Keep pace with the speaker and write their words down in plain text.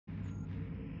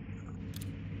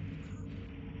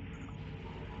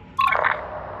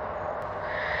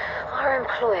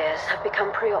employers have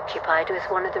become preoccupied with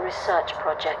one of the research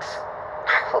projects.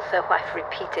 Although I've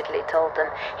repeatedly told them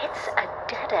it's a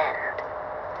dead end.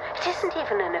 It isn't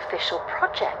even an official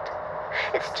project.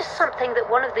 It's just something that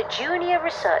one of the junior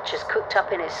researchers cooked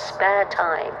up in his spare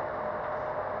time.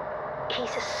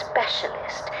 He's a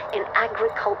specialist in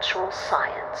agricultural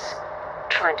science,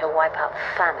 trying to wipe out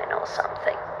famine or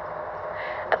something.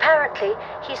 Apparently,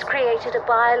 he's created a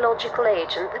biological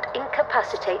agent that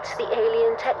incapacitates the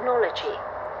alien technology.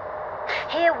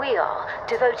 Here we are,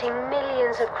 devoting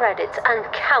millions of credits and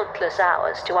countless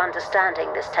hours to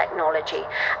understanding this technology,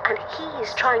 and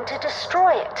he's trying to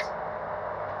destroy it.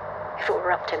 If it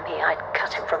were up to me, I'd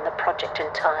cut him from the project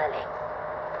entirely.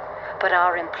 But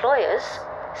our employers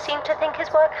seem to think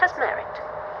his work has merit.